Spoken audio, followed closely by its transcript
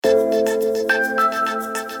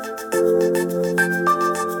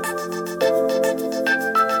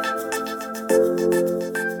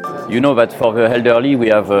you know that for the elderly we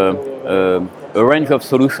have a range of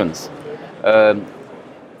solutions.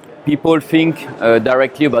 People think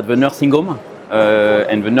directly about the nursing home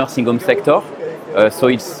and the nursing home sector. So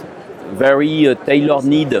it's very tailored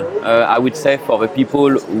need, I would say, for the people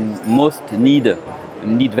who most need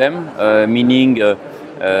them, meaning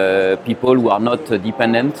people who are not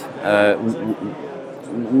dependent,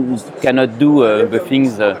 who cannot do the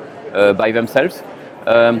things by themselves.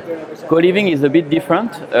 Co-living is a bit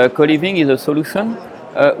different. Co-living is a solution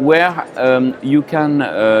where you can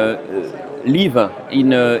live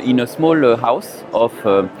in a small house of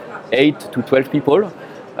 8 to 12 people,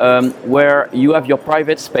 where you have your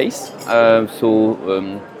private space, a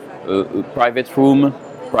private room,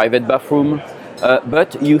 private bathroom,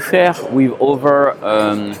 but you share with other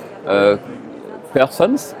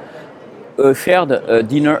persons a shared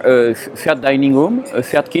shared dining room, a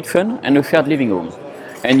shared kitchen, and a shared living room,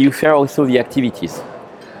 and you share also the activities.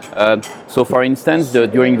 So, for instance,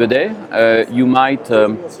 during the day, you might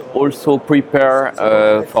also prepare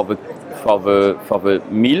for the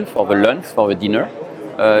meal, for the lunch, for the dinner,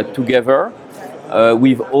 together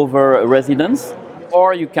with other residents,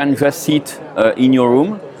 or you can just sit in your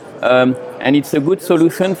room, and it's a good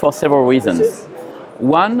solution for several reasons.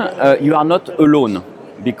 One, you are not alone,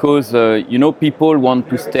 because people want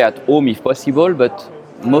to stay at home if possible, but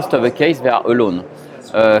most of the case they are alone.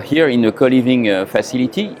 Here in a co-living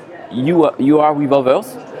facility, you are with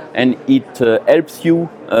others, and it helps you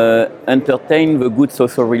entertain the good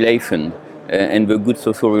social relation and the good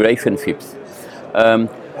social relationships.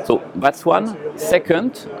 So that's one.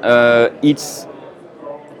 Second, it's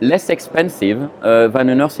less expensive than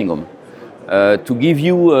a nursing home. To give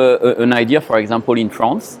you an idea, for example, in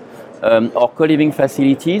France, our co-living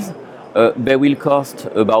facilities, they will cost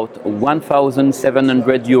about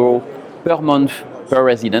 1,700 euros per month per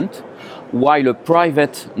resident, while a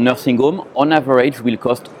private nursing home on average will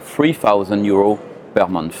cost 3,000 euros per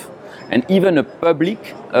month. And even a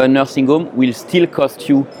public nursing home will still cost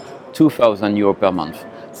you 2,000 euros per month.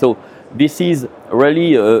 So this is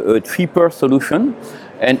really a cheaper solution.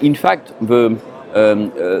 And in fact, the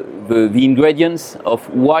ingredients of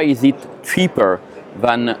why is it cheaper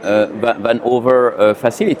than other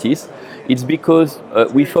facilities, it's because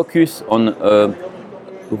we focus on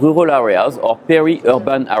rural areas or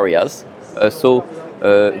peri-urban areas. So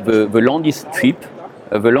the land is cheap,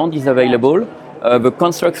 the land is available, the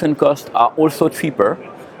construction costs are also cheaper,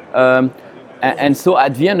 and so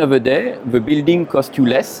at the end of the day, the building costs you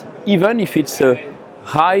less, even if it's a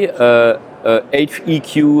high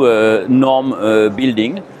HEQ norm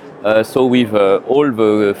building, so with all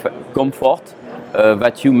the comfort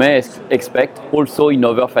that you may expect also in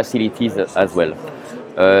other facilities as well.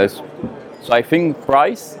 So I think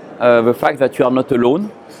price, the fact that you are not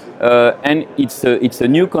alone, and it's a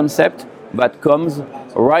new concept that comes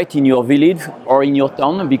right in your village or in your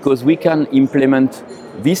town, because we can implement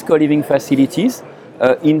these co-living facilities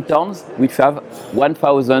in towns which have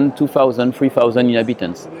 1,000, 2,000, 3,000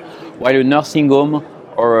 inhabitants, while a nursing home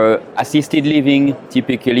or assisted living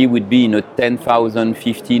typically would be in a 10,000,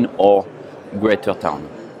 15 or greater town.